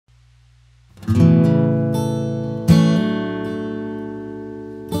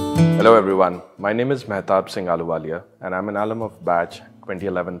Hello everyone, my name is Mehtab Singh Ahluwalia and I'm an alum of batch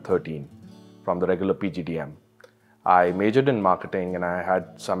 2011-13 from the regular PGDM. I majored in marketing and I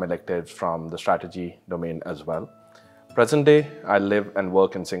had some electives from the strategy domain as well. Present day, I live and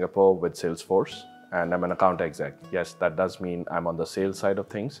work in Singapore with Salesforce and I'm an account exec. Yes, that does mean I'm on the sales side of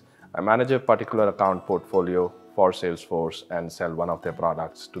things. I manage a particular account portfolio for Salesforce and sell one of their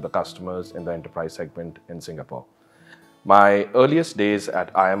products to the customers in the enterprise segment in Singapore. My earliest days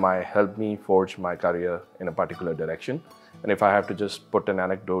at IMI helped me forge my career in a particular direction. And if I have to just put an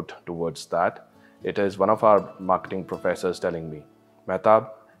anecdote towards that, it is one of our marketing professors telling me,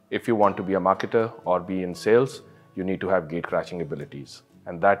 Mehtab, if you want to be a marketer or be in sales, you need to have gate crashing abilities.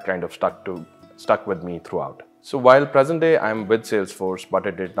 And that kind of stuck with me throughout. So while present day I'm with Salesforce, but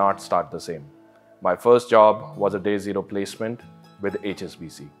it did not start the same. My first job was a day zero placement with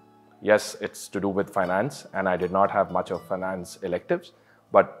HSBC. Yes, it's to do with finance and I did not have much of finance electives,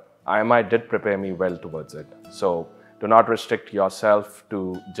 but IMI did prepare me well towards it. So do not restrict yourself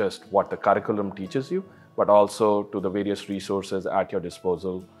to just what the curriculum teaches you, but also to the various resources at your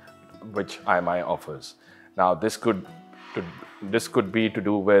disposal which IMI offers. Now this could be to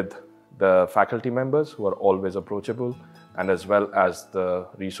do with the faculty members who are always approachable, and as well as the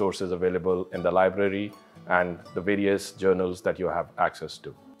resources available in the library and the various journals that you have access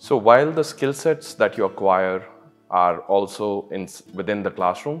to. So while the skill sets that you acquire are also within the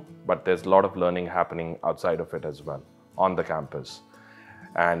classroom, but there's a lot of learning happening outside of it as well, on the campus.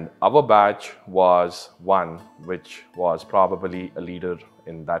 And our batch was one which was probably a leader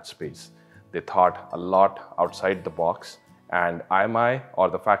in that space. They thought a lot outside the box, and IMI or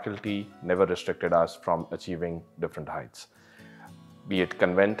the faculty never restricted us from achieving different heights. Be it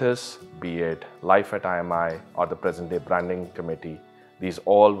Conventus, be it Life at IMI or the present day branding committee, these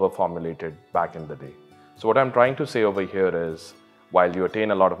all were formulated back in the day. So what I'm trying to say over here is, while you attain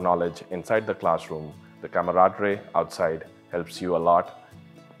a lot of knowledge inside the classroom, the camaraderie outside helps you a lot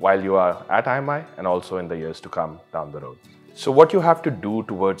while you are at IMI and also in the years to come down the road. So what you have to do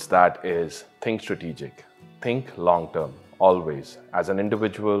towards that is think strategic, think long term, always, as an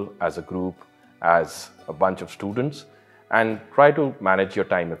individual, as a group, as a bunch of students, and try to manage your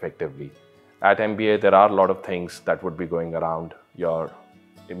time effectively. At MBA, there are a lot of things that would be going around your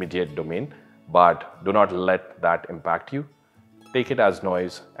immediate domain, but do not let that impact you. Take it as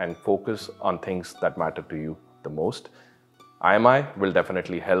noise and focus on things that matter to you the most. IMI will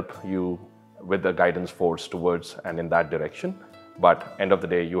definitely help you with the guidance force towards and in that direction, but end of the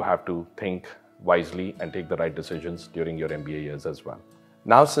day, you have to think wisely and take the right decisions during your MBA years as well.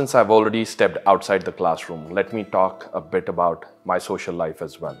 Now, since I've already stepped outside the classroom, let me talk a bit about my social life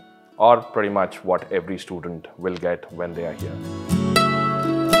as well, or pretty much what every student will get when they are here.